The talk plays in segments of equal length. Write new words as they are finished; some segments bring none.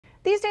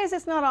These days,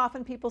 it's not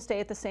often people stay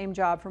at the same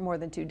job for more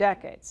than 2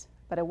 decades.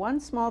 But at one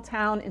small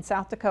town in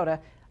South Dakota,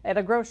 at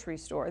a grocery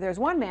store, there's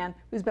one man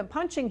who's been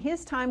punching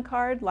his time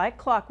card like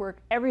clockwork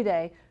every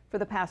day for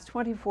the past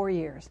 24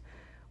 years.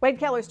 Wade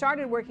Keller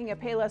started working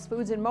at Payless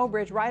Foods in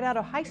Mobridge right out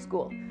of high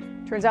school.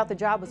 Turns out the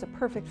job was a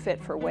perfect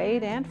fit for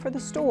Wade and for the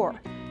store.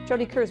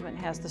 Jody Kurzman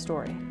has the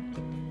story.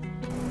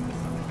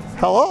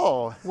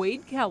 Hello.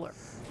 Wade Keller.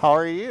 How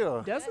are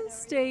you? Doesn't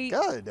stay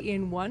Good.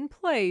 in one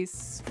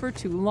place for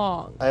too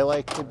long. I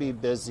like to be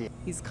busy.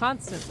 He's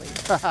constantly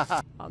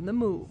on the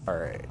move. All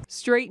right.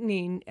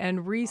 Straightening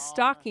and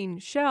restocking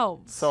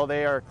shelves. So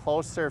they are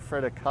closer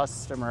for the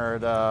customer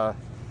to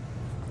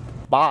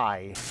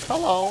buy.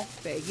 Hello.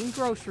 Bagging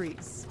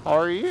groceries. How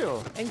are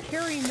you? And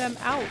carrying them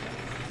out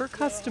for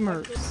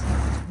customers.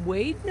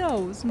 Wade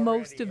knows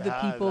most of the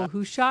people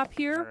who shop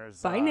here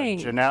by name.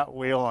 Jeanette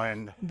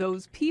Wheeland.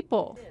 Those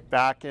people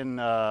Back in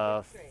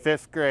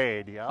 5th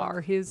grade, yeah.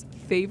 are his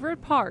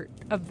favorite part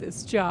of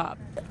this job.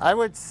 I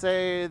would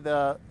say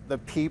the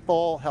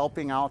people,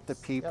 helping out the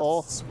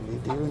people. Yes, we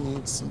do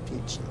need some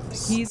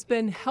peaches. He's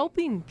been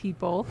helping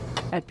people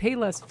at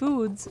Payless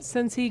Foods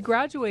since he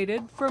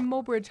graduated from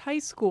Mobridge High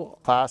School.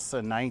 Class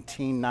of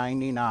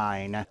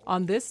 1999.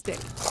 On this day,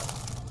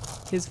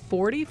 his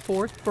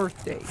 44th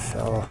birthday,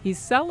 So he's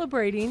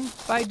celebrating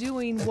by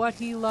doing what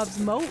he loves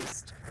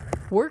most,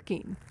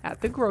 working at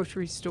the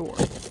grocery store.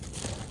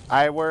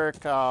 I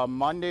work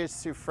Mondays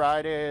through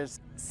Fridays.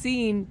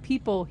 Seeing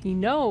people he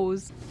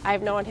knows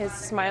I've known his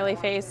smiley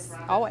face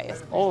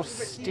always. Oh,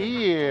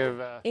 Steve.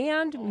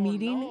 and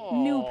meeting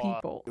new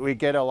people. We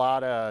get a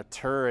lot of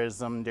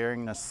tourism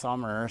during the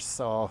summer,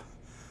 so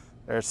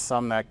there's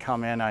some that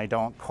come in I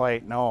don't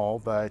quite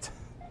know, but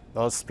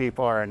those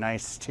people are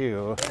nice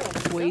too.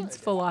 Wade's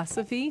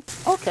philosophy,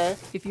 Okay,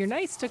 if you're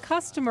nice to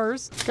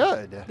customers,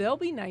 good. they'll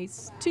be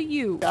nice to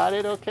you. Got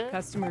it, okay.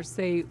 Customers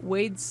say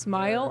Wade's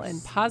smile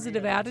and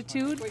positive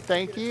attitude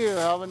Thank you,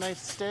 have a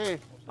nice day.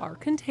 are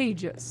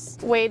contagious.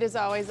 Wade is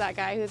always that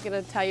guy who's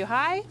going to tell you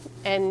hi,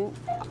 and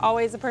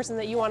always the person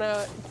that you want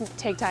to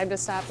take time to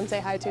stop and say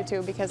hi to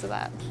too because of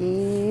that.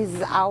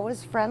 He's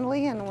always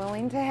friendly and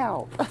willing to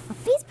help.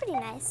 He's pretty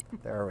nice.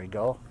 There we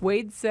go.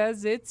 Wade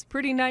says it's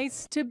pretty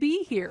nice to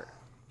be here.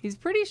 He's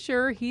pretty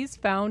sure he's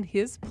found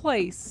his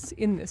place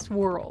in this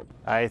world.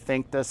 I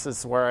think this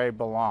is where I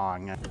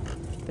belong.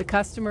 The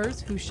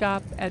customers who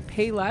shop at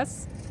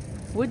Payless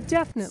would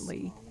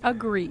definitely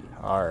agree.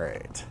 All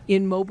right.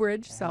 In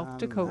Mobridge, South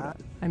Dakota,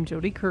 I'm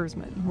Jody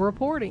Kurzman,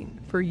 reporting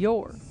for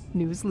your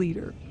news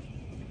leader.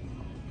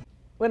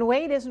 When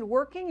Wade isn't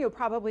working, you'll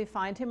probably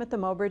find him at the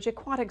Mobridge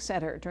Aquatic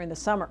Center during the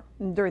summer.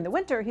 During the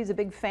winter, he's a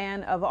big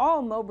fan of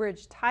all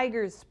Mobridge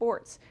Tigers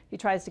sports. He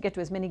tries to get to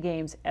as many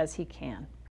games as he can.